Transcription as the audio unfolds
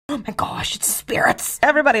Oh my gosh, it's spirits.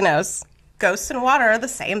 Everybody knows. Ghosts and water are the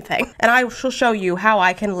same thing. And I shall show you how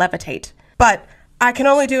I can levitate. But I can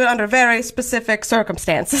only do it under very specific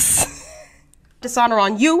circumstances. Dishonor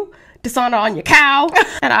on you, dishonor on your cow.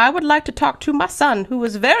 And I would like to talk to my son, who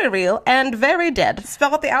is very real and very dead.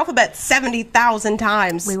 Spell out the alphabet 70,000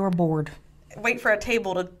 times. We were bored. Wait for a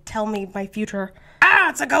table to tell me my future. Ah,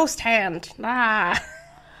 it's a ghost hand. Ah.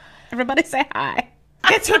 Everybody say hi.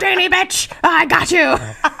 It's Houdini, bitch. I got you.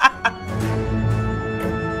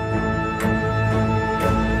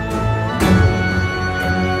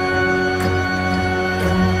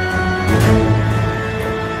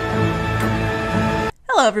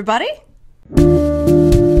 Hello, everybody.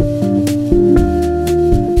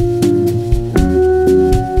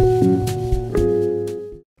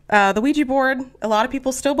 The Ouija board, a lot of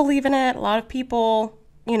people still believe in it. A lot of people,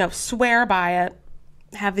 swear by it,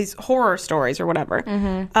 have these horror stories or whatever.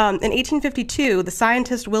 In 1852, the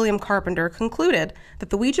scientist William Carpenter concluded that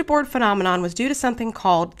the Ouija board phenomenon was due to something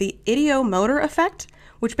called the ideomotor effect,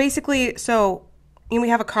 which basically, we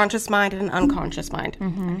have a conscious mind and an unconscious mind.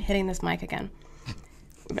 I'm hitting this mic again.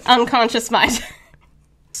 Unconscious mind.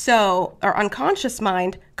 So our unconscious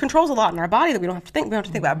mind controls a lot in our body that we don't have to think. We don't have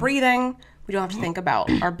to think about breathing. We don't have to think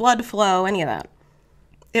about our blood flow, any of that.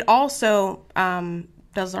 It also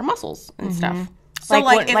does our muscles and stuff. So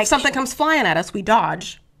if something comes flying at us, we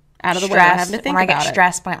dodge out of the way without having to think about it. When I get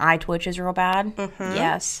stressed, my eye twitches real bad.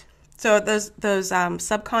 Yes. So those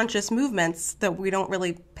subconscious movements that we don't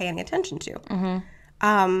really pay any attention to.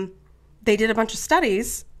 They did a bunch of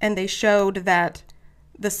studies, and they showed that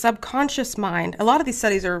the subconscious mind, a lot of these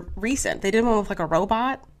studies are recent. They did one with a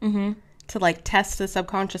robot to test the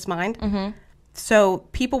subconscious mind. So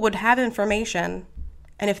people would have information,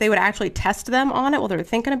 and if they would actually test them on it while they were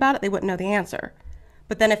thinking about it, they wouldn't know the answer.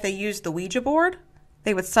 But then if they used the Ouija board,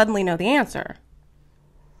 they would suddenly know the answer,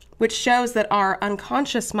 which shows that our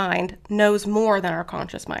unconscious mind knows more than our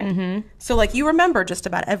conscious mind. So you remember just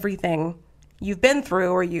about everything you've been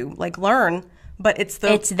through or you learn, but it's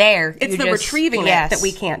there. It's the retrieving it that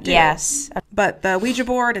we can't do. Yes. But the Ouija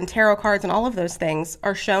board and tarot cards and all of those things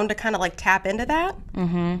are shown to kind of tap into that.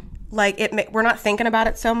 We're not thinking about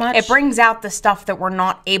it so much. It brings out the stuff that we're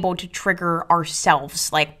not able to trigger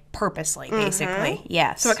ourselves, purposely, basically.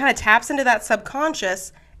 Yes. So it kind of taps into that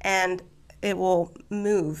subconscious and it will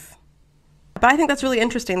move. But I think that's really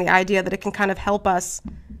interesting, the idea that it can kind of help us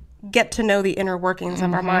get to know the inner workings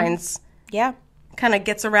of our minds. Yeah. Kind of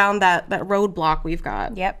gets around that roadblock we've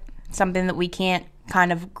got. Yep. Something that we can't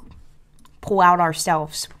kind of pull out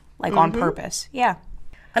ourselves, on purpose. Yeah.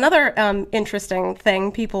 Another interesting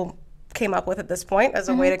thing people came up with at this point as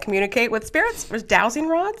a way to communicate with spirits was dowsing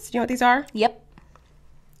rods. Do you know what these are? Yep.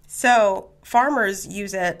 So farmers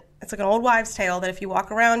use it. It's like an old wives' tale that if you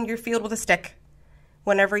walk around your field with a stick,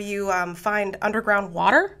 whenever you wefind underground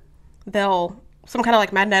water, some kind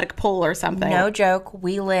of magnetic pull or something. No joke.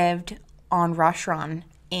 We lived on Rush Run,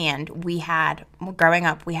 and growing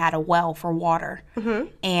up, we had a well for water.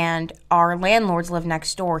 And our landlords lived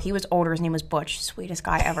next door. He was older. His name was Butch. Sweetest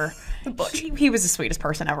guy ever. Butch. He was the sweetest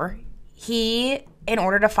person ever. In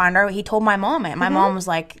order to find out, he told my mom it. My mom was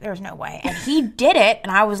like, there's no way. And he did it,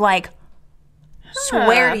 and I was like,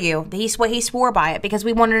 swear to you. He swore by it because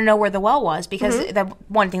we wanted to know where the well was, because the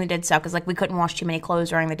one thing that did suck is we couldn't wash too many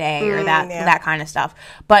clothes during the day or that kind of stuff.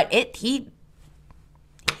 But it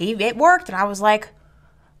worked, and I was like,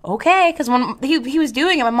 okay, because when he was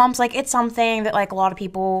doing it, my mom's like, it's something that a lot of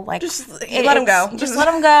people just let him go. Just let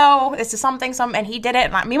him go. This is something, and he did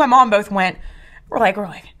it. And me and my mom both went. We're like,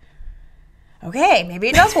 okay, maybe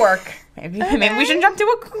it does work. Maybe we shouldn't jump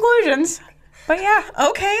to conclusions. But yeah,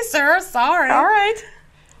 okay, sir. Sorry. All right.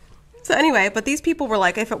 So anyway, but these people were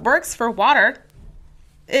like, if it works for water,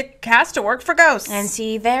 it has to work for ghosts. And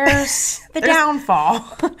see, there's the downfall.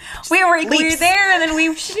 we were there, and then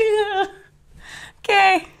we.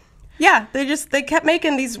 Okay. Yeah, they kept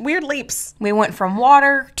making these weird leaps. We went from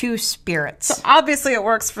water to spirits. So obviously, it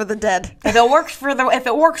works for the dead. If it works for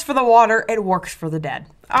the water, it works for the dead.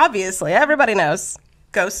 Obviously, everybody knows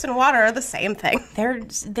ghosts and water are the same thing. They're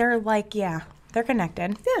they're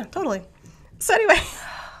connected. Yeah, totally. So anyway,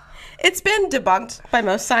 it's been debunked by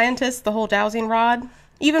most scientists, the whole dowsing rod.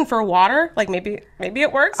 Even for water, maybe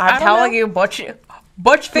it works. I'm telling you, Butch figured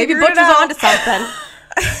maybe Butch it out. was onto something.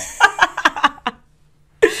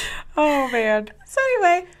 Oh, man. So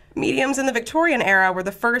anyway, mediums in the Victorian era were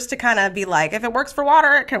the first to kind of be like, if it works for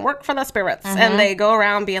water, it can work for the spirits. And they go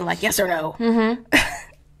around being like, yes or no. And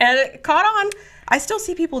it caught on. I still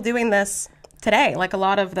see people doing this today, a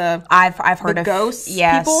lot of the I've heard of ghosts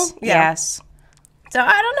people. Yeah. Yes. So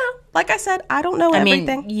I don't know. Like I said, I don't know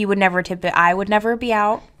everything. You would never tip it. I would never be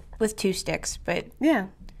out with 2 sticks, but Yeah.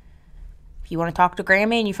 if you want to talk to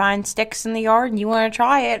Grammy and you find sticks in the yard and you want to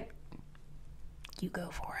try it, you go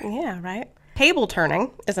for it. Yeah, right. Table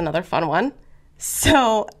turning is another fun one.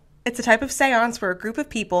 So it's a type of seance where a group of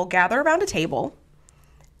people gather around a table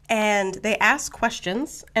and they ask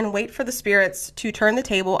questions and wait for the spirits to turn the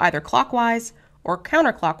table either clockwise or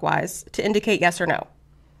counterclockwise to indicate yes or no.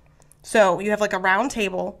 So you have like a round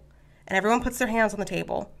table and everyone puts their hands on the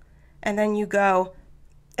table and then you go,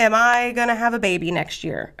 am I going to have a baby next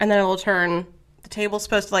year? And then it will turn. The table's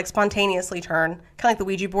supposed to like spontaneously turn, kind of like the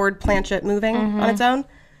Ouija board planchette moving on its own,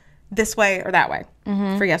 this way or that way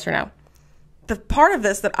for yes or no. The part of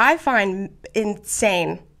this that I find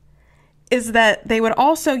insane is that they would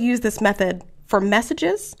also use this method for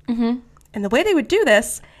messages. And the way they would do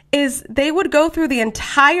this is they would go through the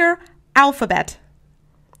entire alphabet,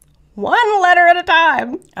 one letter at a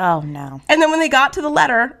time. Oh, no. And then when they got to the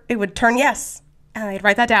letter, it would turn yes. And they'd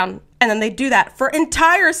write that down. And then they'd do that for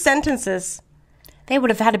entire sentences. They would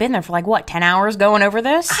have had to been there for, like, what, 10 hours going over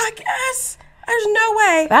this? I guess. There's no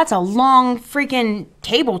way. That's a long freaking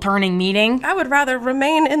table-turning meeting. I would rather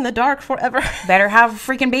remain in the dark forever. Better have a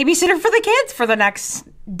freaking babysitter for the kids for the next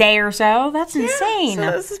day or so. That's insane.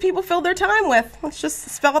 So this is people filled their time with. Let's just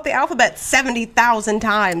spell out the alphabet 70,000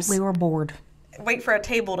 times. We were bored. Wait for a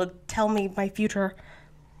table to tell me my future.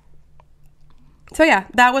 So yeah,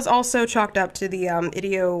 that was also chalked up to the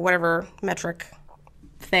whatever metric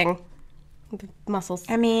thing. The muscles.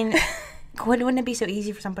 I mean, wouldn't it be so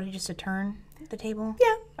easy for somebody just to turn the table?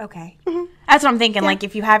 Yeah. Okay. That's what I'm thinking. Like,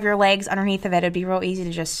 if you have your legs underneath of it, it'd be real easy to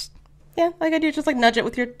just... Yeah, like I do, just like nudge it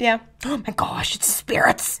with your, Oh my gosh, it's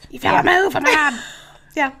spirits. You gotta move, I'm mad.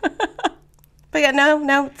 Yeah. But yeah,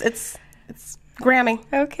 no, it's Grammy.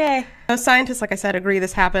 Okay. Most scientists, like I said, agree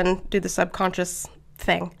this happened due to the subconscious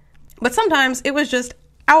thing. But sometimes it was just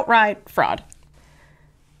outright fraud.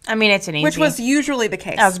 I mean, it's an easy... Which was usually the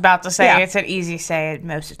case. I was about to say, Yeah. it's an easy say.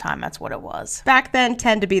 Most of the time, that's what it was. Back then,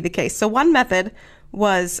 tend to be the case. So one method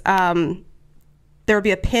was there would be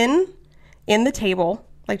a pin in the table,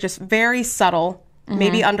 like just very subtle,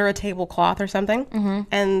 maybe under a tablecloth or something.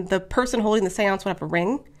 And the person holding the seance would have a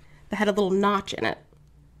ring that had a little notch in it.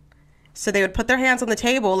 So they would put their hands on the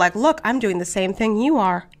table like, look, I'm doing the same thing you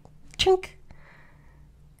are. Chink.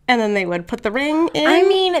 And then they would put the ring in. I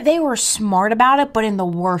mean, they were smart about it, but in the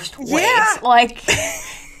worst ways. Yeah. Like,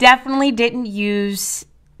 definitely didn't use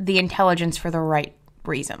the intelligence for the right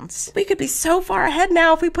reasons. We could be so far ahead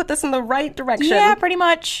now if we put this in the right direction. Yeah, pretty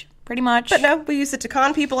much. Pretty much. But no, we used it to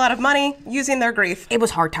con people out of money using their grief. It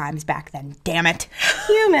was hard times back then. Damn it.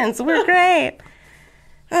 Humans, we're great.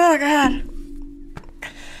 Oh, God.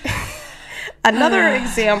 Another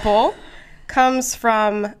example comes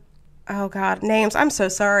from, oh, God, names. I'm so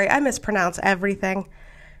sorry. I mispronounce everything.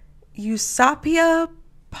 Eusapia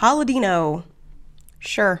Palladino.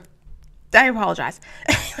 Sure. I apologize.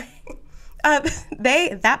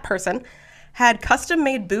 That person had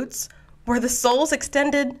custom-made boots where the soles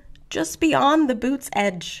extended just beyond the boot's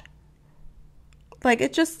edge. Like,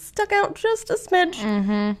 it just stuck out just a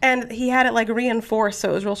smidge. And he had it, like, reinforced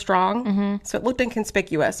so it was real strong. So it looked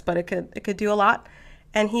inconspicuous, but it could do a lot.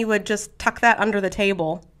 And he would just tuck that under the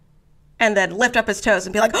table and then lift up his toes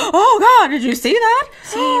and be like, oh, God, did you see that?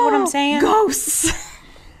 See what I'm saying? Ghosts.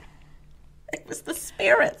 It was the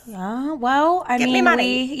spirits. Well, I Give me mean,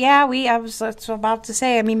 money. I was about to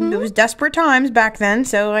say, I mean, it was desperate times back then,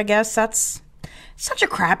 so I guess that's such a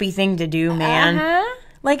crappy thing to do, man.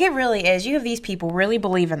 Like, it really is. You have these people really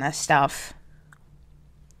believe in this stuff.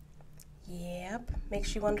 Yep.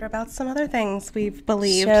 Makes you wonder about some other things we've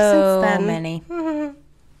believed So since then. many.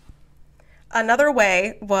 Another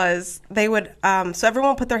way was they would, so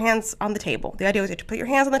everyone would put their hands on the table. The idea was you had to put your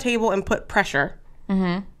hands on the table and put pressure,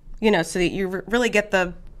 you know, so that you really get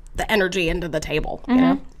the energy into the table, you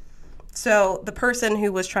know? So the person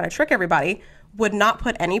who was trying to trick everybody would not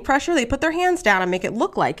put any pressure. They put their hands down and make it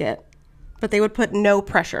look like it, but they would put no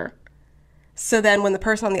pressure. So then when the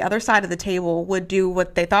person on the other side of the table would do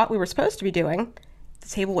what they thought we were supposed to be doing, the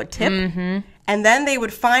table would tip. And then they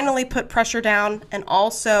would finally put pressure down and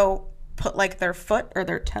also put like their foot or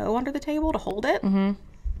their toe under the table to hold it. And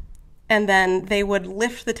then they would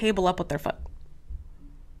lift the table up with their foot.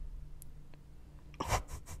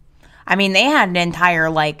 I mean, they had an entire,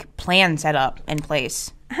 like, plan set up in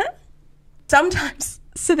place. Sometimes.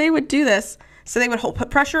 So they would do this. So they would put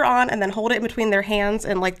pressure on and then hold it in between their hands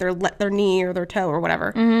and like their knee or their toe or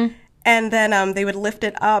whatever. And then they would lift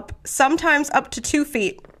it up, sometimes up to 2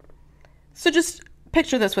 feet. So just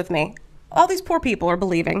picture this with me. All these poor people are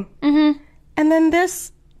believing. And then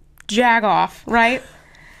this jagoff, right?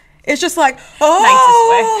 It's just like,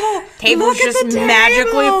 oh, Nicest way. Table's look at just the table.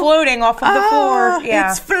 magically floating off of the floor.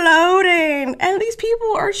 Yeah. It's floating. And these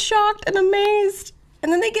people are shocked and amazed.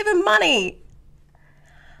 And then they give him money.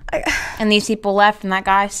 And these people left, and that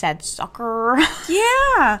guy said, sucker.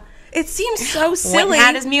 Yeah. It seems so silly. Went and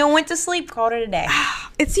had his meal and went to sleep, called it a day.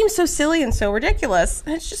 It seems so silly and so ridiculous.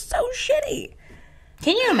 And it's just so shitty.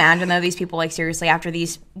 Can you imagine, though, these people, like, seriously, after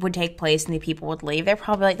these would take place and the people would leave, they're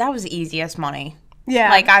probably like, that was the easiest money. Yeah.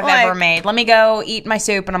 Like, I've ever made. Let me go eat my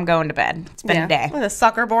soup and I'm going to bed. It's been a day. The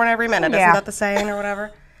sucker born every minute. Isn't that the saying or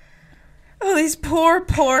whatever? Oh, these poor,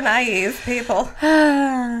 naive people.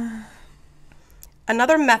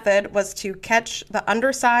 Another method was to catch the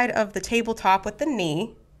underside of the tabletop with the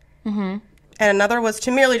knee. Mm-hmm. And another was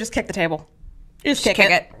to merely just kick the table. Just kick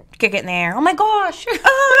it. Kick it in the air. Oh, my gosh.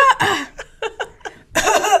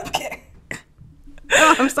 Okay.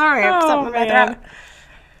 Oh, I'm sorry. I have something in my throat.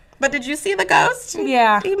 But did you see the ghost?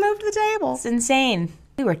 Yeah. He moved the table. It's insane.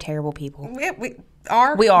 We were terrible people. We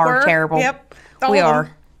are. We are terrible. Yep. We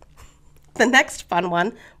are. The next fun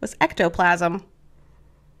one was ectoplasm.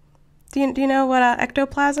 Do you know what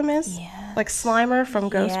ectoplasm is? Yeah. Like Slimer from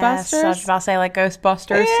Ghostbusters? Yes, I was about to say like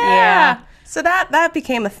Ghostbusters. Yeah. So that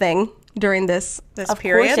became a thing during this period. Of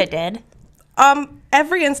course it did.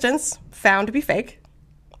 Every instance found to be fake.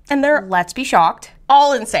 And they're Let's be shocked.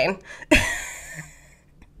 all insane.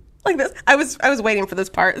 Like this. I was waiting for this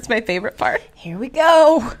part. It's my favorite part. Here we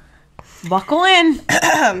go. Buckle in.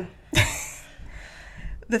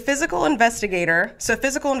 The physical investigator. So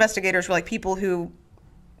physical investigators were like people who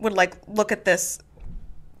would like look at this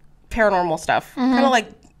paranormal stuff. Kind of like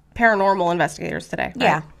paranormal investigators today. Right?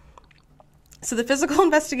 Yeah. So the physical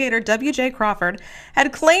investigator, W.J. Crawford,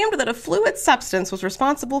 had claimed that a fluid substance was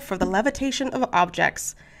responsible for the levitation of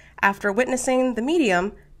objects after witnessing the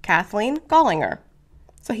medium, Kathleen Gollinger.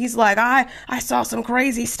 So he's like, I saw some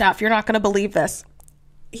crazy stuff. You're not going to believe this.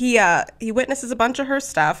 He witnesses a bunch of her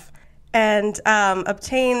stuff and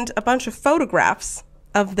obtained a bunch of photographs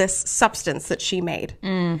of this substance that she made.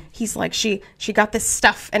 He's like, she got this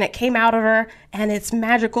stuff and it came out of her and it's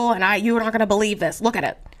magical and you're not going to believe this. Look at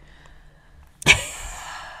it.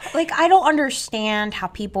 Like, I don't understand how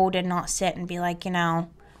people did not sit and be like,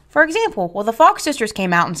 for example, well, the Fox sisters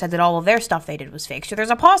came out and said that all of their stuff they did was fake. So there's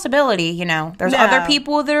a possibility, there's other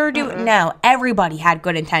people that are doing. No, everybody had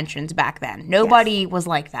good intentions back then. Nobody was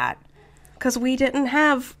like that. Because we didn't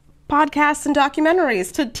have podcasts and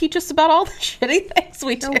documentaries to teach us about all the shitty things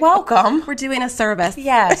we do. You're welcome. We're doing a service.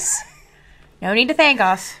 Yes. No need to thank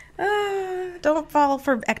us. Don't fall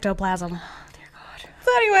for ectoplasm. Oh, dear God.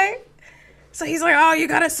 So anyway, so he's like, oh, you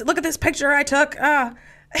gotta look at this picture I took.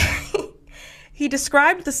 He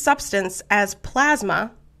described the substance as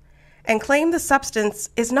plasma and claimed the substance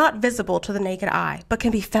is not visible to the naked eye, but can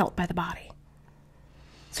be felt by the body.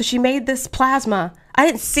 So she made this plasma. I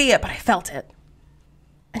didn't see it, but I felt it.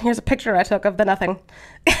 And here's a picture I took of the nothing.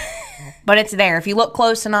 But it's there. If you look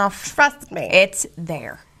close enough, Trust me. it's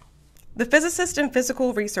there. The physicist and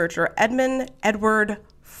physical researcher Edmund Edward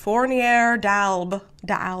Fournier d'Albe.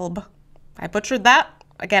 I butchered that.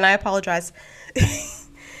 Again, I apologize.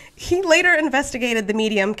 He later investigated the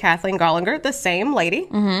medium Kathleen Gollinger, the same lady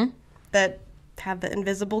that had the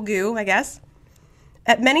invisible goo, I guess,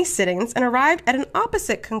 at many sittings and arrived at an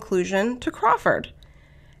opposite conclusion to Crawford.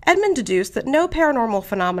 Edmund deduced that no paranormal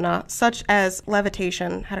phenomena such as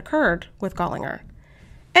levitation had occurred with Gollinger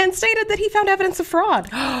and stated that he found evidence of fraud.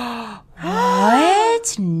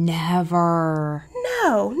 What? Never.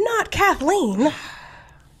 No, not Kathleen.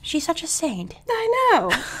 She's such a saint. I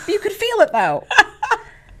know. You could feel it, though.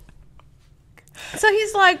 So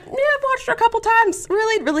he's like, yeah, I've watched her a couple times.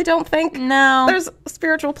 Really don't think No. there's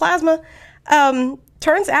spiritual plasma.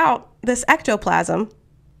 Turns out this ectoplasm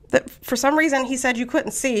that for some reason he said you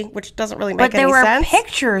couldn't see, which doesn't really make But there any were sense.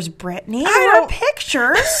 pictures, Brittany. I There were don't-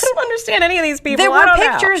 pictures. I don't understand any of these people. There I were don't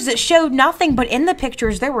know. pictures that showed nothing, but in the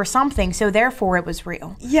pictures there were something, so therefore it was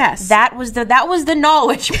real. Yes. That was the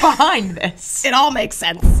knowledge behind this. It all makes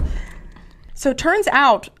sense. So it turns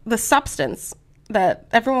out the substance that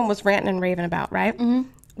everyone was ranting and raving about, right,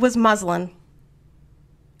 was muslin.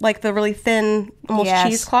 Like the really thin, almost Yes.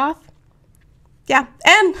 cheesecloth. Yeah.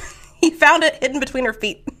 And he found it hidden between her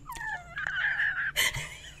feet.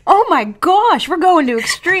 Oh my gosh, we're going to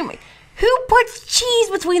extremely. Who puts cheese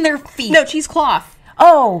between their feet? No, cheesecloth.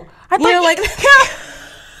 Oh, I thought You know, like...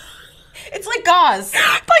 It's like gauze.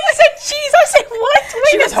 I thought you said cheese. I said what?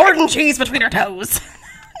 She was hoarding cheese between her toes.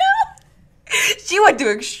 She went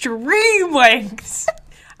to extreme lengths.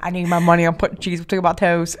 I need my money. I'm putting cheese between my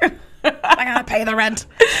toes. I gotta pay the rent.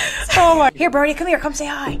 Oh my! Here, Brody, come here. Come say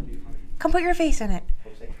hi. Come put your face in it.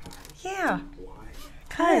 Yeah.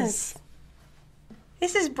 Cuz.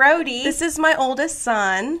 This is Brody. This is my oldest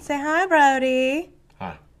son. Say hi, Brody.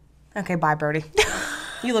 Hi. Okay, bye, Brody.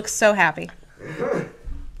 You look so happy.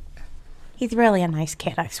 He's really a nice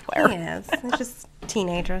kid, I swear. He is. They're just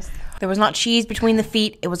teenagers. There was not cheese between the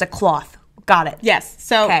feet. It was a cloth. Got it. Yes.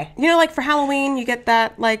 So, Okay. you know, like for Halloween, you get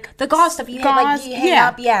that, like... The gauze stuff you hang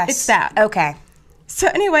up. Yes. It's that. Okay. So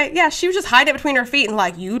anyway, yeah, she would just hide it between her feet and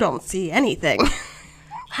like, you don't see anything.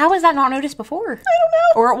 How was that not noticed before? I don't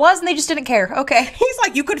know. Or it was and they just didn't care. Okay. He's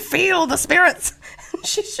like, you could feel the spirits.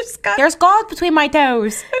 She's just got... There's gauze between my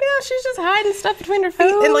toes. Yeah, she's just hiding stuff between her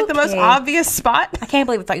feet in like the most Okay. obvious spot. I can't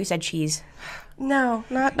believe I thought you said cheese. No,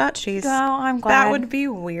 not cheese. Oh, I'm glad. That would be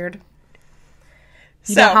weird.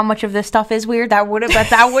 You know how much of this stuff is weird? That would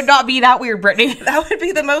not be that weird, Brittany. That would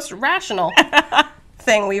be the most rational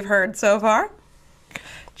thing we've heard so far.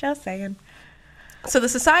 Just saying. So the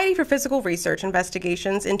Society for Physical Research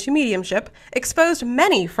Investigations into Mediumship exposed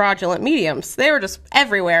many fraudulent mediums. They were just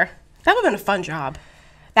everywhere. That would have been a fun job.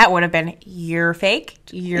 That would have been, you're fake,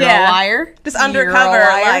 you're Yeah. a liar. Just you're undercover, a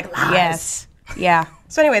liar. like, lies. Yes. Yeah.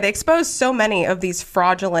 So anyway, they exposed so many of these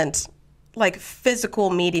fraudulent, like, physical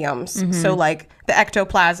mediums. So, like, the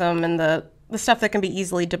ectoplasm and the stuff that can be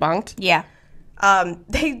easily debunked. Yeah.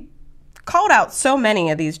 They called out so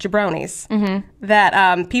many of these jabronis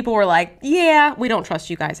that people were like, yeah, we don't trust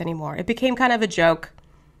you guys anymore. It became kind of a joke.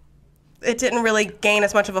 It didn't really gain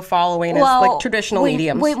as much of a following as, like, traditional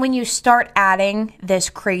mediums. When you start adding this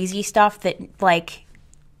crazy stuff that, like,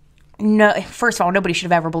 no, first of all, nobody should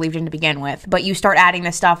have ever believed in to begin with, but you start adding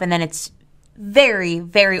this stuff and then it's very,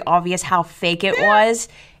 very obvious how fake it was.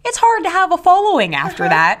 It's hard to have a following after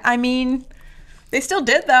that. I mean... They still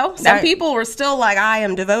did, though. Some people were still like, I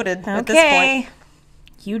am devoted at this point.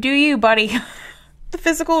 You do you, buddy. The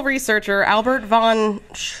physical researcher Albert von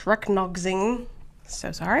Schrecknoxing,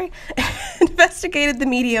 so sorry, investigated the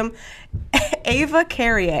medium Ava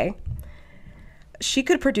Carrier. She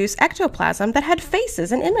could produce ectoplasm that had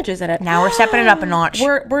faces and images in it. Now we're stepping it up a notch.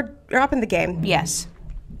 We're up in the game. Yes.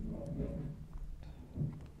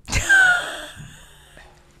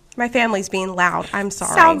 My family's being loud. I'm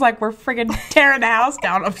sorry. Sounds like we're friggin' tearing the house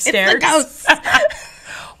down upstairs. It's the ghosts.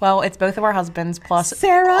 Well, it's both of our husbands plus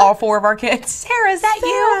Sarah? all four of our kids. Sarah, is that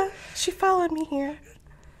you? She followed me here.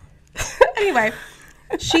 Anyway,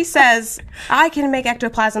 she says, I can make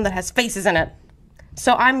ectoplasm that has faces in it.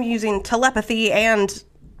 So I'm using telepathy and...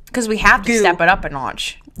 Because we have to step it up a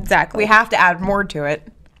notch. Exactly. We have to add more to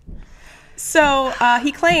it. So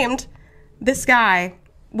he claimed this guy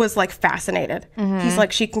was like fascinated. He's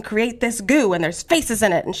like, she can create this goo and there's faces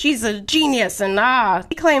in it and she's a genius and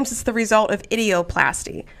He claims it's the result of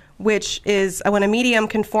idioplasty, which is when a medium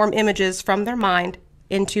can form images from their mind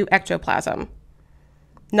into ectoplasm.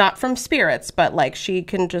 Not from spirits, but like she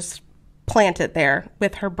can just plant it there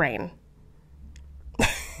with her brain.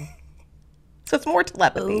 So it's more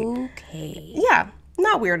telepathy. Okay. Yeah,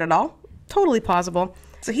 not weird at all. Totally plausible.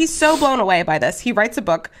 So he's so blown away by this. He writes a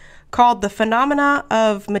book called The Phenomena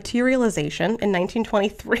of Materialization in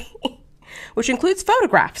 1923, which includes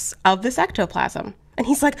photographs of this ectoplasm. And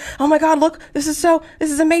he's like, oh my God, look, this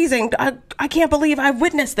is amazing. I can't believe I've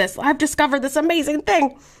witnessed this. I've discovered this amazing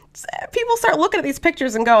thing. People start looking at these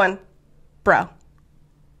pictures and going, bro,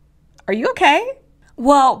 are you okay?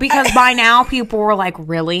 Well, because by now people were like,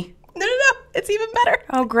 really? No, it's even better.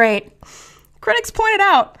 Oh, great. Critics pointed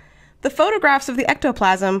out the photographs of the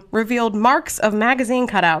ectoplasm revealed marks of magazine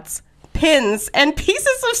cutouts, pins, and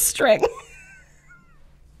pieces of string.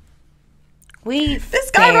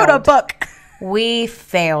 This guy wrote a book. We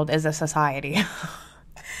failed as a society.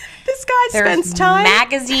 This guy spends time.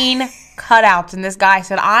 Magazine cutouts, and this guy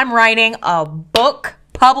said, I'm writing a book,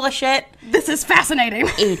 publish it. This is fascinating.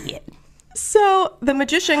 Idiot. So the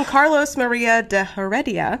magician Carlos Maria de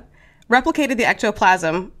Heredia replicated the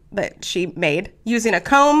ectoplasm that she made using a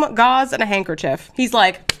comb, gauze, and a handkerchief. He's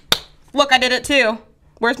like, look, I did it too.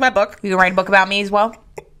 Where's my book? You can write a book about me as well?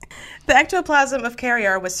 The ectoplasm of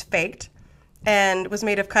Carrier was faked and was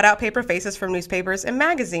made of cutout paper faces from newspapers and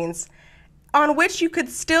magazines, on which you could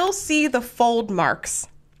still see the fold marks.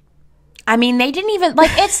 I mean, they didn't even,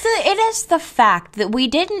 like, it is the fact that we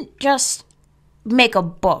didn't just make a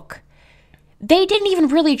book. They didn't even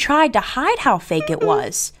really try to hide how fake it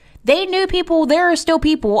was. They knew there are still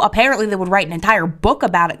people, apparently, that would write an entire book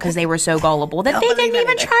about it because they were so gullible that they didn't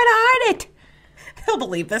even try to hide it. They'll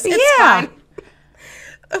believe this. It's fine.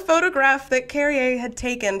 A photograph that Carrier had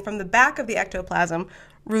taken from the back of the ectoplasm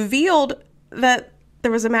revealed that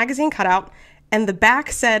there was a magazine cutout, and the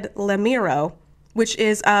back said Le Miro, which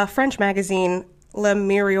is a French magazine Le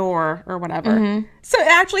Miroir or whatever. So it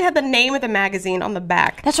actually had the name of the magazine on the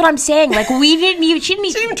back. That's what I'm saying. Like, she didn't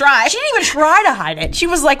even try. She didn't even try to hide it. She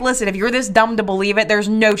was like, listen, if you're this dumb to believe it, there's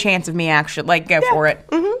no chance of me actually, like, go for it.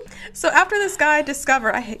 So after this guy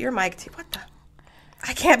discovered, I hit your mic too. What the?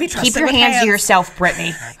 I can't be trusted. Keep your hands to yourself,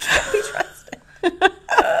 Brittany. I can't be trusted.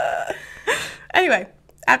 Anyway,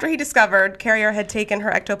 after he discovered Carrier had taken her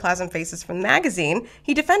ectoplasm faces from the magazine,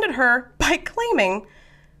 he defended her by claiming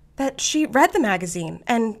that she read the magazine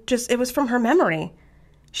and it was from her memory.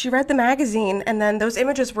 She read the magazine and then those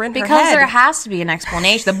images were in her head. Because there has to be an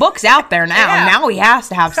explanation. The book's out there now, and now he has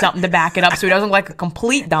to have something to back it up so he doesn't look like a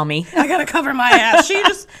complete dummy. I gotta cover my ass.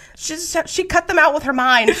 She cut them out with her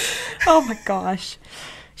mind. Oh my gosh.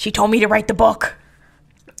 She told me to write the book.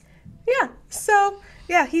 Yeah, so...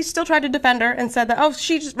 yeah, he still tried to defend her and said that,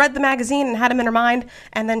 she just read the magazine and had him in her mind,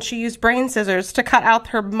 and then she used brain scissors to cut out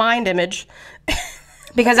her mind image.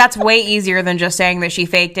 Because that's way easier than just saying that she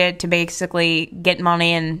faked it to basically get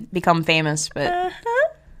money and become famous. But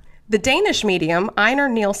The Danish medium, Einar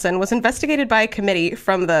Nielsen, was investigated by a committee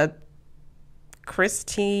from the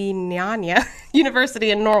Christiania University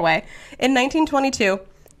in Norway in 1922.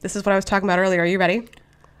 This is what I was talking about earlier. Are you ready?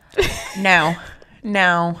 No.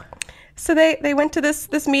 So they went to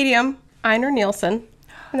this medium, Einar Nielsen,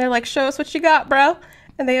 and they're like, show us what you got, bro.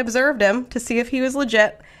 And they observed him to see if he was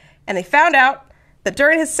legit. And they found out that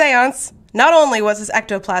during his seance, not only was his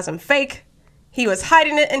ectoplasm fake, he was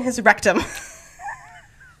hiding it in his rectum.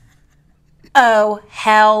 Oh,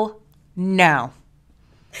 hell no.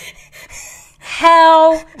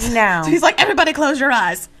 Hell no. So he's like, everybody close your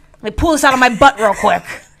eyes. Let me pull this out of my butt real quick.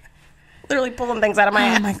 Literally pulling things out of my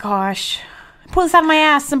ass. Oh my gosh. Pull this out of my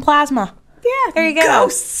ass, some plasma. Yeah, there you go.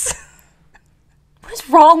 Ghosts. What is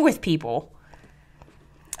wrong with people?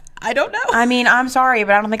 I don't know. I mean, I'm sorry,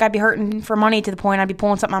 but I don't think I'd be hurting for money to the point I'd be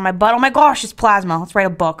pulling something out of my butt. Oh my gosh, it's plasma. Let's write a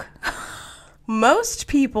book. Most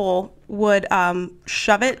people would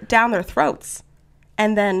shove it down their throats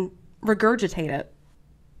and then regurgitate it,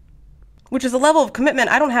 which is a level of commitment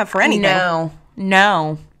I don't have for anything.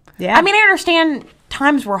 No. Yeah. I mean, I understand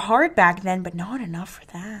times were hard back then, but not enough for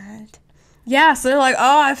that. Yeah, so they're like,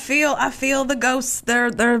 I feel the ghosts.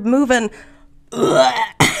 They're moving. Let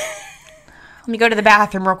me go to the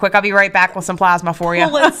bathroom real quick. I'll be right back with some plasma for you.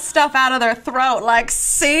 Pulling stuff out of their throat, like,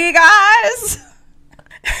 see, guys?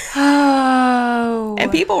 Oh.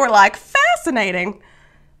 And people were like, fascinating.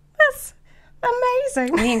 That's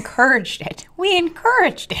amazing. We encouraged it.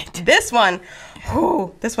 This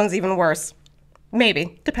one's even worse.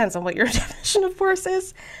 Maybe. Depends on what your definition of worse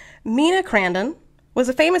is. Mina Crandon was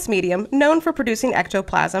a famous medium known for producing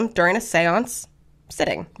ectoplasm during a seance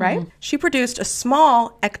sitting, right? Mm-hmm. She produced a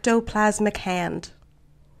small ectoplasmic hand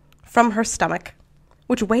from her stomach,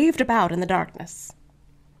 which waved about in the darkness.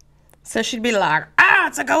 So she'd be like,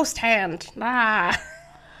 it's a ghost hand.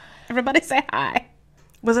 Everybody say hi.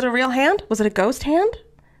 Was it a real hand? Was it a ghost hand?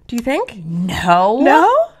 Do you think? No. No?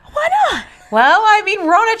 Why not? Well, I mean,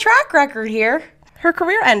 we're on a track record here. Her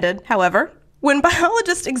career ended, however, when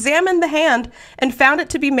biologists examined the hand and found it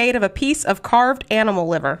to be made of a piece of carved animal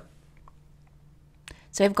liver.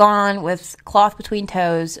 So we've gone with cloth between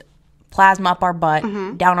toes, plasma up our butt,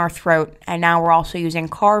 down our throat, and now we're also using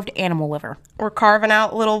carved animal liver. We're carving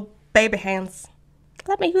out little baby hands.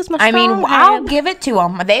 Let me use my strong hand. I'll give it to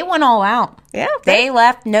them. They went all out. Yeah. They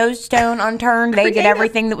left no stone unturned. They did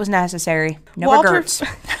everything that was necessary. No regrets.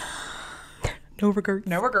 No regrets.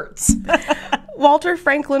 No regrets. Walter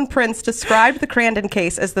Franklin Prince described the Crandon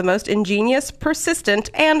case as the most ingenious, persistent,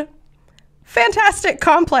 and fantastic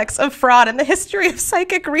complex of fraud in the history of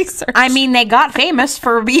psychic research. I mean, they got famous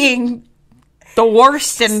for being the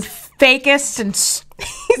worst and fakest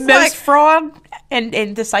and most fraud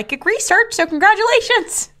in the psychic research, so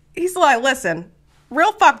congratulations. He's like, listen,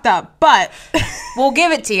 real fucked up, but we'll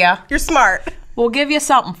give it to you. You're smart. We'll give you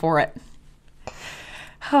something for it.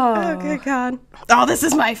 Oh, good God. Oh, this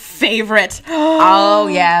is my favorite. Oh,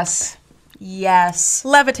 yes. Yes.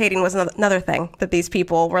 Levitating was another thing that these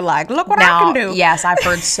people were like, look what I can do. Yes, I've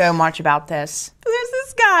heard so much about this. There's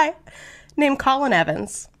this guy named Colin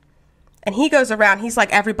Evans, and he goes around, he's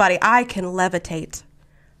like, everybody, I can levitate.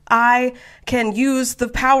 I can use the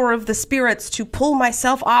power of the spirits to pull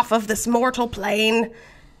myself off of this mortal plane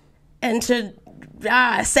and to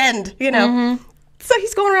ascend, you know. Mm-hmm. So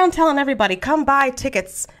he's going around telling everybody, come buy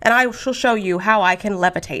tickets and I shall show you how I can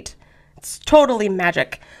levitate. It's totally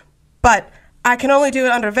magic. But I can only do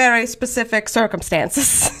it under very specific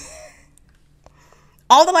circumstances.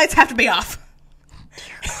 All the lights have to be off.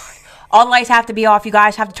 All the lights have to be off. You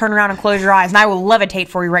guys have to turn around and close your eyes, and I will levitate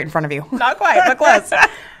for you right in front of you. Not quite, but close.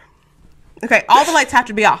 Okay, all the lights have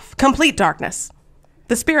to be off. Complete darkness.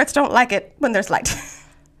 The spirits don't like it when there's light.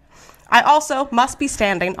 I also must be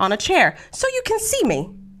standing on a chair so you can see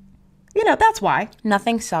me. You know, that's why.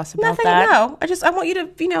 Nothing sus about Nothing, that. no. I want you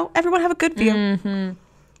to, everyone have a good view.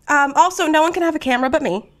 Mm-hmm. Also, no one can have a camera but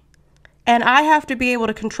me. And I have to be able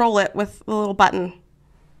to control it with the little button,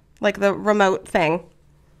 like the remote thing.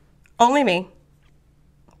 Only me.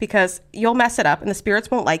 Because you'll mess it up and the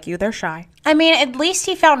spirits won't like you. They're shy. I mean, at least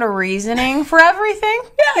he found a reasoning for everything.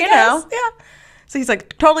 Yeah, I guess. Yeah. So he's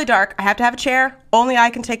like, totally dark. I have to have a chair. Only I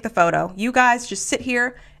can take the photo. You guys just sit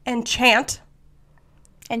here and chant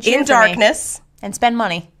And in darkness. And spend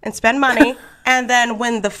money. And then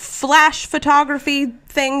when the flash photography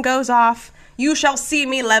thing goes off, you shall see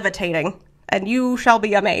me levitating. And you shall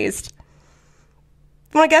be amazed.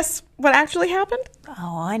 Want to guess what actually happened?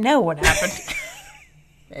 Oh, I know what happened.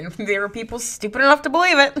 And there were people stupid enough to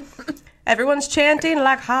believe it. Everyone's chanting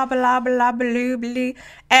like ha ba la ba la ba loo ba lee.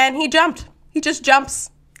 And he jumped. He just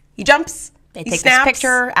jumps. He jumps. They He take snaps. this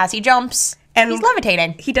picture as he jumps. And he's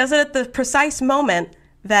levitating. He does it at the precise moment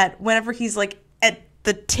that whenever he's like at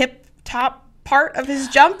the tip top part of his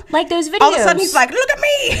jump. Like those videos. All of a sudden he's like, look at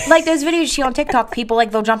me. Like those videos you see on TikTok, people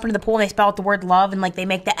like they'll jump into the pool and they spell out the word love and like they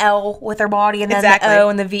make the L with their body and then Exactly. the O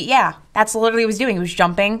and the V. Yeah, that's literally what he was doing. He was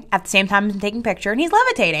jumping at the same time as taking a picture and he's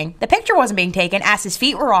levitating. The picture wasn't being taken as his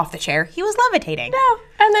feet were off the chair. He was levitating. No.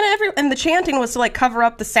 And then and the chanting was to like cover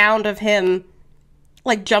up the sound of him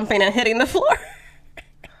like jumping and hitting the floor.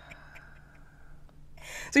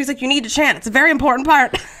 So he's like, you need to chant. It's a very important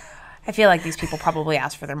part. I feel like these people probably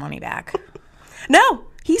asked for their money back. No,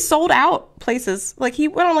 he sold out places. Like he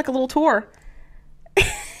went on like a little tour.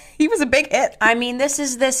 He was a big hit. I mean, this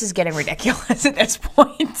is getting ridiculous at this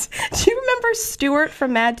point. Do you remember Stuart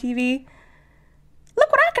from Mad TV? Look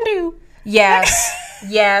what I can do. Yes.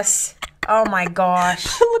 Yes. Oh my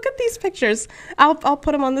gosh. Look at these pictures. I'll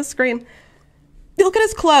put them on the screen. Look at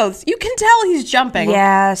his clothes. You can tell he's jumping.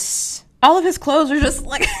 Yes. All of his clothes are just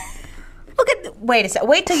like... Wait a sec.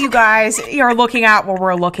 Wait till you guys are looking at what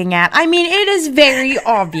we're looking at. I mean, it is very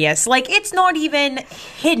obvious. Like, it's not even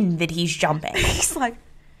hidden that he's jumping. He's like...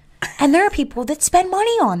 And there are people that spend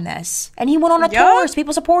money on this. And he went on a Yup. tour, so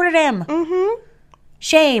people supported him. Mm-hmm.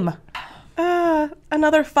 Shame.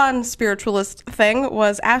 Another fun spiritualist thing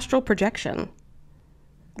was astral projection.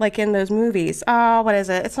 Like in those movies. What is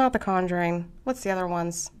it? It's not The Conjuring. What's the other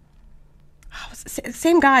ones?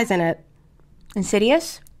 Same guys in it.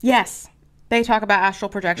 Insidious? Yes. They talk about astral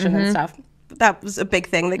projection and stuff. That was a big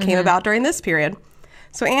thing that came about during this period.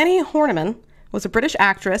 So Annie Horniman was a British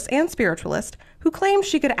actress and spiritualist who claimed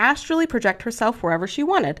she could astrally project herself wherever she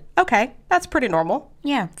wanted. Okay, that's pretty normal.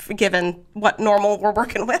 Yeah. Given what normal we're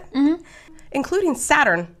working with. Including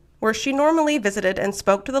Saturn, where she normally visited and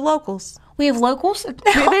spoke to the locals. We have locals?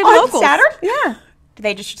 They have On locals. Saturn? Yeah. Do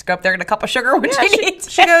they just go up there and get a cup of sugar when Yeah, she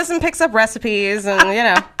needs she goes and picks up recipes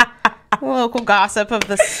and, local gossip of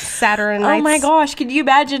the Saturn nights. Oh my gosh, can you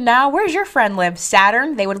imagine now? Where's your friend live?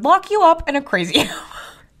 Saturn? They would lock you up in a crazy house.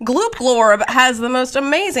 Gloop Glorb has the most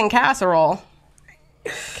amazing casserole.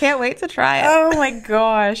 Can't wait to try it. Oh my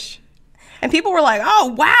gosh. And people were like,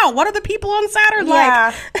 oh, wow, what are the people on Saturn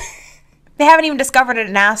Yeah. like? They haven't even discovered it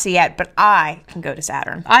in NASA yet, but I can go to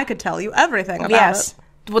Saturn. I could tell you everything about Yes. it.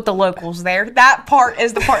 With the locals there. That part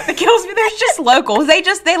is the part that kills me. There's just locals.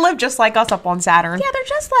 They live just like us up on Saturn. Yeah, they're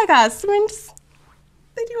just like us. I mean,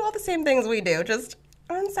 they do all the same things we do, just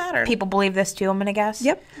on Saturn. People believe this too, I'm going to guess.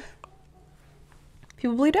 Yep.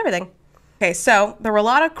 People believed everything. Okay, so there were a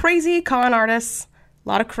lot of crazy con artists, a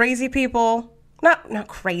lot of crazy people. Not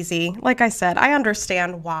crazy. Like I said, I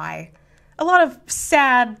understand why. A lot of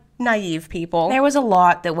sad, naive people. There was a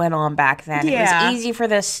lot that went on back then. Yeah. It was easy for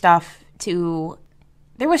this stuff to...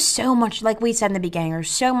 There was so much, like we said in the beginning,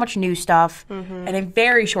 there's so much new stuff in a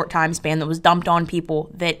very short time span that was dumped on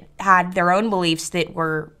people that had their own beliefs that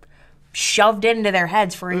were shoved into their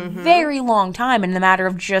heads for a very long time. In the matter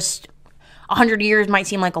of just 100 years might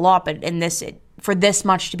seem like a lot, but for this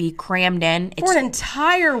much to be crammed in. For an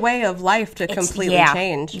entire way of life to completely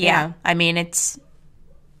change. Yeah. I mean,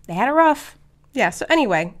 they had it rough. Yeah, so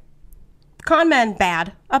anyway, con men,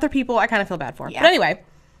 bad. Other people, I kind of feel bad for. Yeah. But anyway,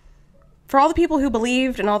 for all the people who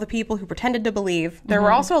believed and all the people who pretended to believe, there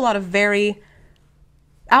were also a lot of very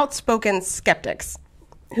outspoken skeptics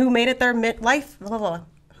who made it their life's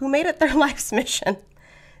mission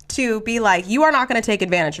to be like, you are not going to take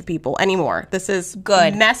advantage of people anymore. This is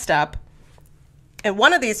Good. Messed up. And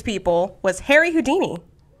one of these people was Harry Houdini.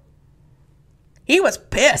 He was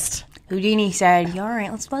pissed. Houdini said, all right,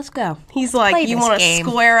 let's go. He's like, Play you this want to game.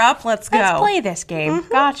 square up? Let's go. Let's play this game.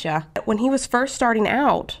 Gotcha. When he was first starting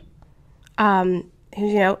out,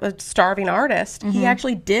 who's, a starving artist, he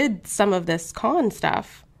actually did some of this con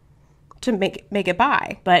stuff to make it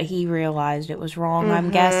by. But he realized it was wrong,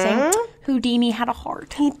 I'm guessing. Houdini had a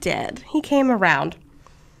heart. He did. He came around.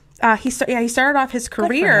 He started off his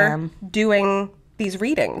career doing these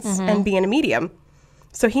readings and being a medium.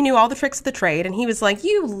 So he knew all the tricks of the trade, and he was like,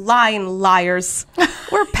 you lying liars.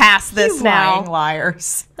 We're past this now. Lying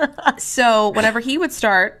liars. So whenever he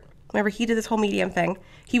did this whole medium thing,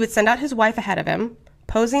 he would send out his wife ahead of him,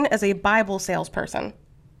 posing as a Bible salesperson.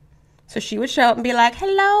 So she would show up and be like,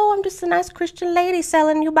 hello, I'm just a nice Christian lady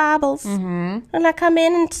selling you Bibles. And I come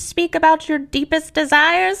in and speak about your deepest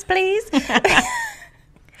desires, please.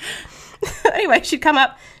 Anyway, she'd come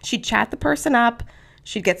up, she'd chat the person up,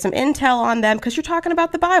 she'd get some intel on them, because you're talking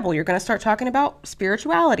about the Bible. You're going to start talking about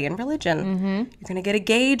spirituality and religion. You're going to get a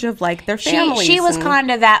gauge of, like, their families. She was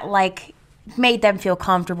kind of that, like, made them feel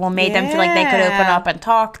comfortable, made them feel like they could open up and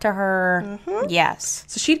talk to her. Yes.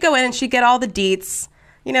 So she'd go in and she'd get all the deets.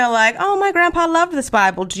 Like, oh, my grandpa loved this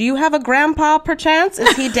Bible. Do you have a grandpa, perchance?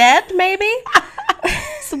 Is he dead, maybe?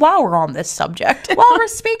 So while we're on this subject. While we're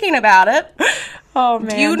speaking about it. Oh, man.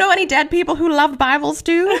 Do you know any dead people who loved Bibles,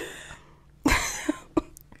 too?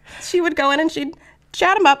 She would go in and she'd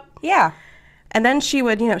chat him up. Yeah. And then she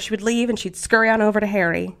would leave and she'd scurry on over to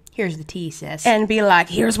Harry. Here's the tea, sis. And be like,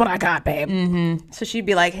 here's what I got, babe. So she'd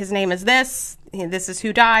be like, his name is this. This is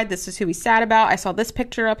who died. This is who he's sad about. I saw this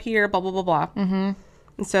picture up here, blah, blah, blah, blah.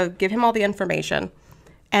 And so give him all the information.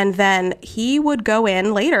 And then he would go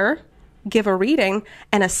in later, give a reading,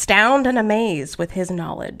 and astound and amaze with his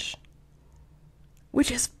knowledge. Which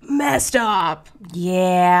is messed up.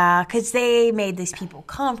 Yeah, because they made these people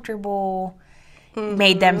comfortable,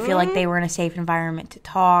 made them feel like they were in a safe environment to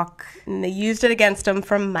talk. And they used it against him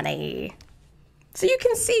for money. So you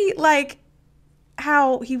can see, like,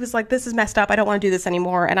 how he was like, this is messed up. I don't want to do this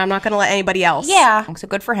anymore, and I'm not going to let anybody else. Yeah. So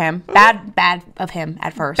good for him. Bad of him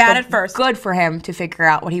at first. Bad at first. Good for him to figure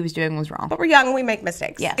out what he was doing was wrong. But we're young and we make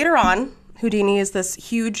mistakes. Yeah. Later on, Houdini is this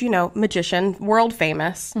huge, magician, world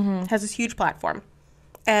famous, has this huge platform.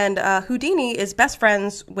 And Houdini is best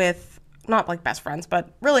friends with, not like best friends,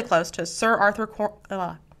 but really close to Sir Arthur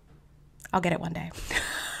I'll get it one day.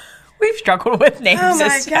 We've struggled with names. Oh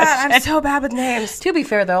my God, I'm so bad with names. To be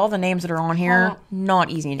fair, though, all the names that are on here, not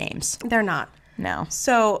easy names. They're not. No.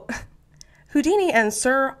 So Houdini and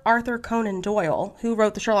Sir Arthur Conan Doyle, who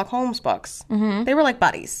wrote the Sherlock Holmes books, they were like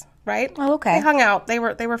buddies, right? Oh, okay. They hung out. They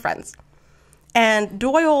were friends. And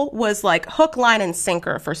Doyle was like hook, line, and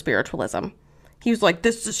sinker for spiritualism. He was like,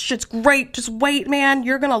 this shit's great. Just wait, man.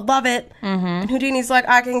 You're going to love it. And Houdini's like,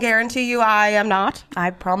 I can guarantee you I am not. I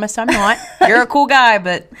promise I'm not. You're a cool guy,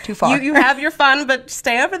 but too far. You have your fun, but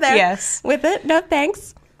stay over there. Yes. With it. No,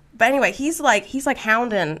 thanks. But anyway, he's like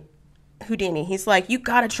hounding Houdini. He's like, you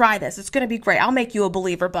got to try this. It's going to be great. I'll make you a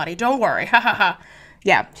believer, buddy. Don't worry. Ha, ha, ha.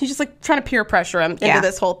 Yeah. He's just like trying to peer pressure him into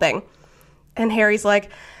this whole thing. And Harry's like,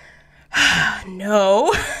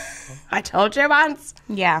 no. I told you once.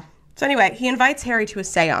 Yeah. So anyway, he invites Harry to a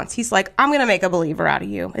seance. He's like, I'm going to make a believer out of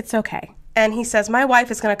you. It's okay. And he says, my wife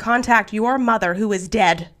is going to contact your mother who is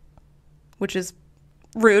dead. Which is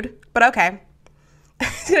rude, but okay.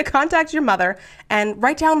 He's going to contact your mother and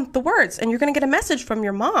write down the words. And you're going to get a message from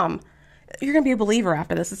your mom. You're going to be a believer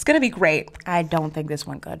after this. It's going to be great. I don't think this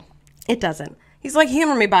went good. It doesn't. He's like,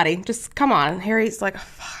 humor me, buddy. Just come on. Harry's like,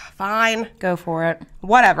 fine. Go for it.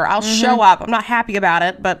 Whatever. I'll show up. I'm not happy about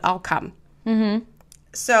it, but I'll come.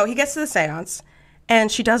 So he gets to the seance,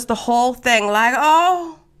 and she does the whole thing like,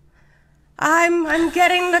 oh, I'm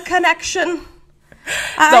getting the connection.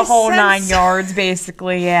 The whole 9 yards,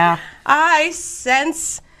 basically, yeah. I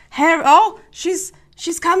sense Harry. Oh, she's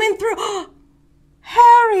coming through.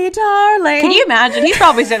 Harry, darling. Can you imagine? He's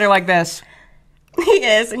probably sitting there like this. He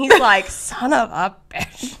is, and he's like, son of a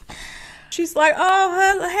bitch. She's like,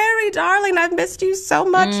 oh, Harry, darling, I've missed you so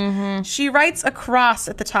much. She writes a cross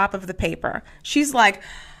at the top of the paper. She's like,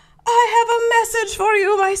 I have a message for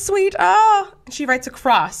you, my sweet. Oh. She writes a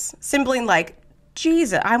cross, symboling like,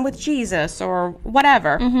 Jesus, I'm with Jesus, or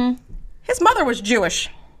whatever. His mother was Jewish.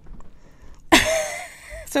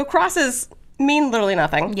 So crosses mean literally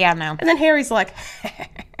nothing. Yeah, no. And then Harry's like,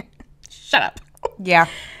 shut up. Yeah.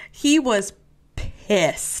 He was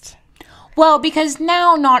pissed. Well, because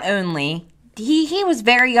now not only he was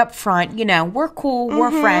very upfront, we're cool, we're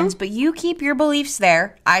friends, but you keep your beliefs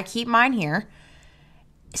there, I keep mine here.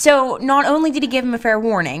 So not only did he give him a fair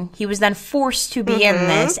warning, he was then forced to be in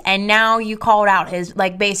this, and now you called out his,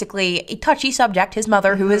 like, basically a touchy subject, his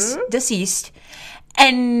mother, who is deceased,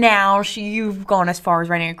 and now you've gone as far as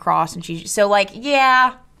writing a cross, and so, like,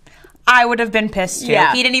 yeah, I would have been pissed too.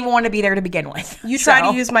 Yeah. He didn't even want to be there to begin with. You tried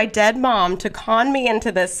to use my dead mom to con me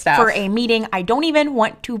into this stuff. For a meeting I don't even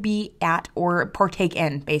want to be at or partake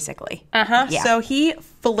in, basically. Yeah. So he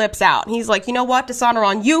flips out. He's like, you know what? Dishonor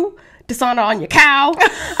on you. Dishonor on your cow.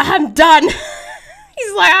 I'm done.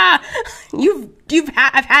 He's like,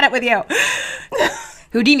 I've had it with you.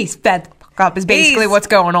 Houdini's fed the fuck up is basically what's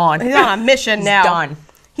going on. He's on a mission now. Done.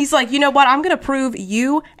 He's like, you know what? I'm going to prove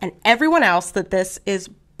you and everyone else that this is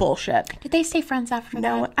bullshit. Did they stay friends after that?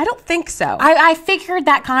 No, I don't think so. I figured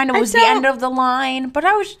that kind of was the end of the line, but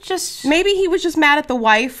I was just... Maybe he was just mad at the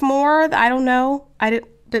wife more. I don't know. I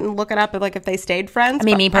didn't look it up, like if they stayed friends. I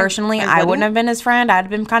mean, me personally, I wouldn't have been his friend. I'd have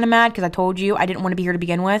been kind of mad because I told you I didn't want to be here to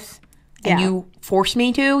begin with. And you forced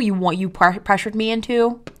me to. You pressured me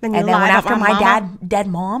into. And then went after my dead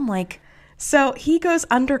mom. Like, so he goes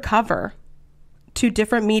undercover to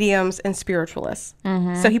different mediums and spiritualists.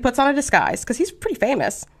 So he puts on a disguise because he's pretty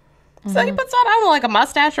famous. So he puts on, I don't know, like a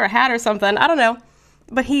mustache or a hat or something. I don't know.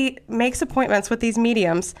 But he makes appointments with these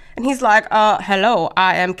mediums. And he's like, hello,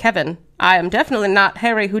 I am Kevin. I am definitely not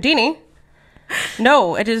Harry Houdini.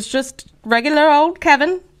 No, it is just regular old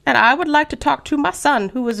Kevin. And I would like to talk to my son,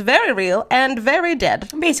 who is very real and very dead.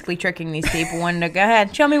 I'm basically tricking these people into, go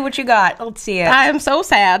ahead, show me what you got. Let's see it. I am so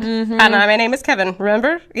sad. And my name is Kevin,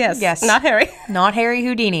 remember? Yes. Not Harry. Not Harry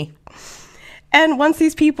Houdini. And once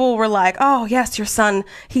these people were like, oh, yes, your son,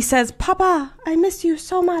 he says, Papa, I miss you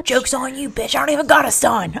so much. Joke's on you, bitch. I don't even got a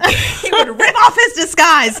son. He would rip off his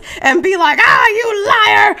disguise and be like, you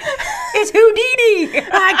liar. It's Houdini.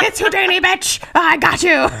 It's Houdini, bitch. I got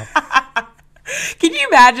you. Can you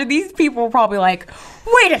imagine? These people were probably like,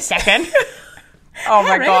 wait a second. Oh,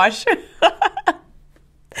 my gosh.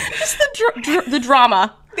 Just the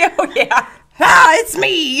drama. Oh, yeah. It's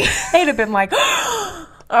me. They'd have been like,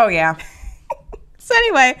 oh, yeah. So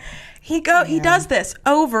anyway, he does this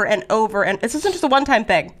over and over, and this isn't just a one-time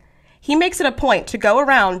thing. He makes it a point to go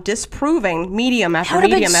around disproving medium after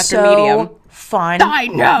medium after medium. Fun. I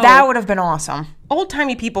know. That would have been awesome.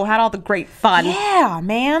 Old-timey people had all the great fun. Yeah,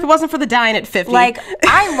 man. If it wasn't for the dying at 50. Like,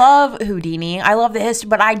 I love Houdini. I love the history,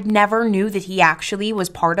 but I never knew that he actually was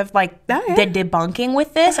part of, like, the debunking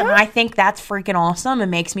with this, and I think that's freaking awesome. It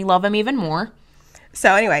makes me love him even more.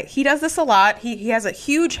 So anyway, he does this a lot. He has a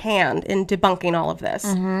huge hand in debunking all of this.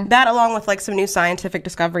 That, along with, like, some new scientific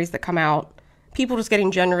discoveries that come out. People just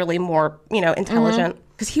getting generally more, intelligent.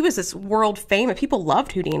 Because he was this world famous. People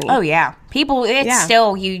loved Houdini. Oh, yeah. People,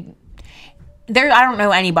 still, I don't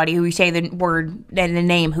know anybody who you say the word, the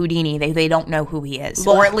name Houdini, they don't know who he is.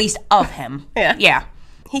 Or at least of him. Yeah.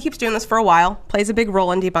 He keeps doing this for a while, plays a big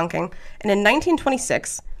role in debunking. And in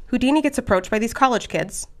 1926, Houdini gets approached by these college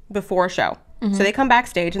kids before a show. So they come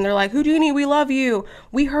backstage and they're like, Houdini, we love you.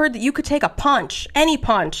 We heard that you could take a punch, any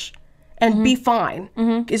punch, and be fine.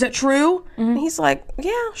 Is it true? And he's like,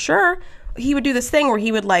 yeah, sure. He would do this thing where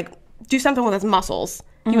he would, like, do something with his muscles.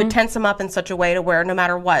 He would tense them up in such a way to where no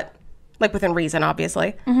matter what, like within reason,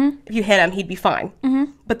 obviously, if you hit him, he'd be fine.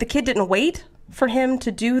 But the kid didn't wait for him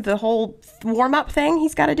to do the whole warm-up thing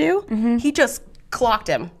he's got to do. He just clocked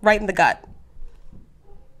him right in the gut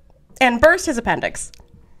and burst his appendix.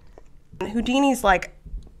 Houdini's, like,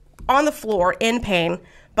 on the floor in pain,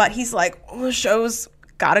 but he's like, the show's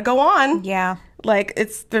gotta go on. Yeah. Like,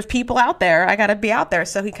 there's people out there. I gotta be out there.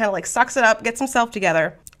 So he kind of, like, sucks it up, gets himself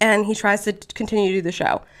together, and he tries to continue to do the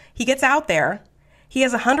show. He gets out there. He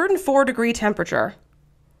has 104-degree temperature.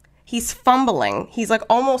 He's fumbling. He's, like,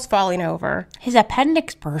 almost falling over. His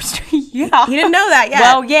appendix burst. Yeah. He didn't know that yet.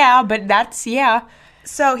 Well, yeah, but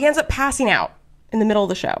So he ends up passing out in the middle of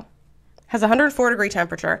the show. Has 104-degree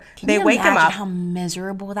temperature. They wake him up. How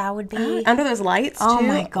miserable that would be. Under those lights, too. Oh,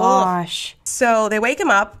 my gosh. Ugh. So they wake him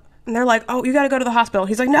up, and they're like, oh, you got to go to the hospital.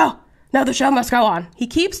 He's like, no, the show must go on. He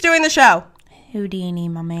keeps doing the show. Houdini,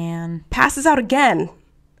 my man. Passes out again.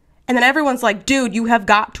 And then everyone's like, dude, you have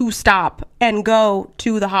got to stop and go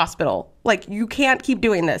to the hospital. Like, you can't keep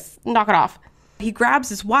doing this. Knock it off. He grabs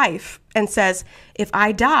his wife and says, if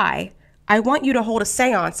I die, I want you to hold a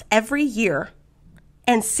seance every year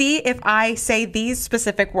and see if I say these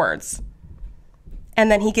specific words. And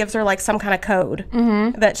then he gives her, like, some kind of code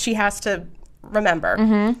that she has to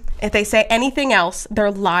remember. If they say anything else,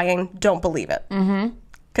 they're lying. Don't believe it.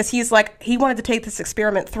 Because he's like, he wanted to take this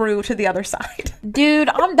experiment through to the other side. Dude,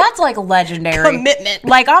 that's, like, legendary. Commitment.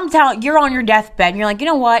 Like, I'm telling you're on your deathbed and you're like, you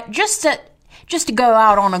know what? Just to go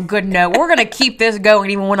out on a good note, we're going to keep this going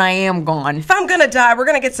even when I am gone. If I'm going to die, we're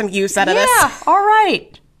going to get some use out of this. Yeah, all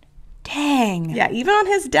right. Dang. Yeah, even on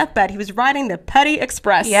his deathbed, he was riding the Petty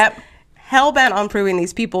Express. Yep. Hell-bent on proving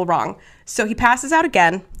these people wrong. So he passes out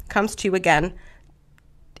again, comes to again.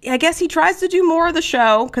 I guess he tries to do more of the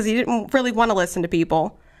show because he didn't really want to listen to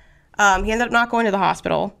people. He ended up not going to the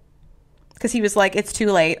hospital because he was like, it's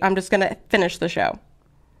too late. I'm just going to finish the show.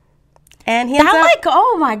 And he ends up,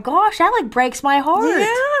 oh my gosh, that like breaks my heart.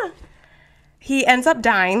 yeah. He ends up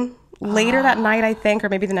dying later that night, I think, or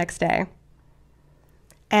maybe the next day.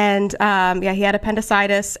 And yeah, he had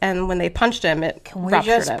appendicitis, and when they punched him, it Can we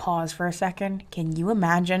ruptured just it. pause for a second? Can you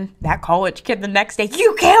imagine that college kid the next day?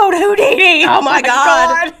 You killed Houdini! Oh my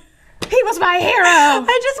God. He was my hero.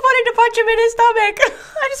 I just wanted to punch him in his stomach.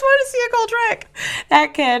 I just wanted to see a cool trick.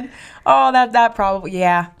 That kid. Oh, that probably,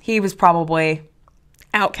 yeah. He was probably,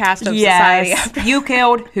 Outcast of society. you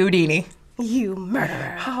killed Houdini. You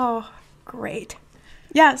murderer. Oh, great.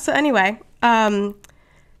 Yeah, so anyway,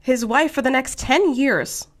 his wife for the next 10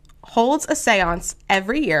 years holds a seance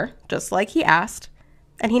every year, just like he asked,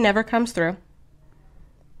 and he never comes through.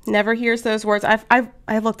 Never hears those words.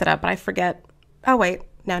 I've looked it up, but I forget. Oh, wait.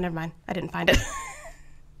 No, never mind. I didn't find it.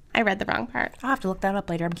 I read the wrong part. I'll have to look that up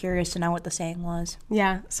later. I'm curious to know what the saying was.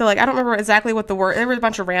 Yeah, so like I don't remember exactly what the word. There were a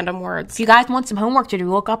bunch of random words. If you guys want some homework to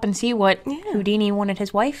do, look up and see what Houdini wanted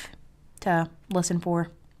his wife to listen for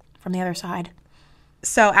from the other side.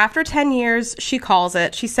 So after 10 years, she calls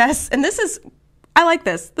it. She says, and this is, I like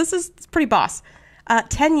this. This is pretty boss.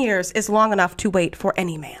 10 years is long enough to wait for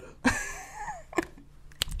any man.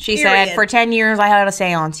 She Period. said, for 10 years, I had a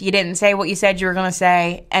seance. You didn't say what you said you were going to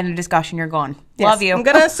say. End of discussion. You're gone. Yes, Love you. I'm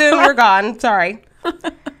going to assume we're gone. Sorry.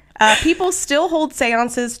 People still hold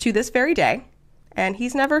seances to this very day, and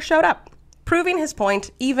he's never showed up, proving his point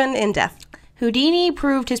even in death. Houdini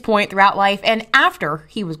proved his point throughout life and after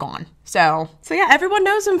he was gone. So yeah, everyone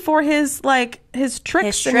knows him for his tricks and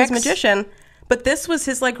his tricks. magician, but this was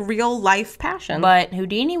his like real life passion. But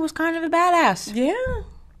Houdini was kind of a badass. Yeah.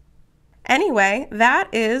 Anyway, that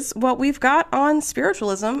is what we've got on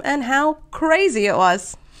spiritualism and how crazy it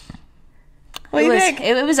was. What do you think?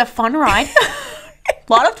 It was a fun ride.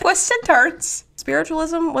 A lot of twists and turns.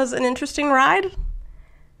 Spiritualism was an interesting ride.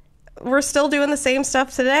 We're still doing the same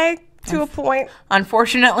stuff today to a point.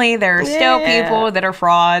 Unfortunately, there are still people that are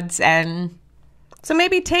frauds, and so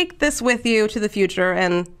maybe take this with you to the future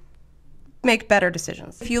and make better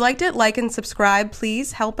decisions. If you liked it, like and subscribe.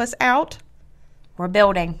 Please help us out. we're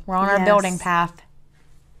building. We're on our building path.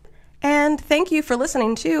 And thank you for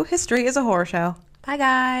listening to History is a Horror Show. Bye,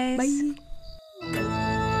 guys. Bye.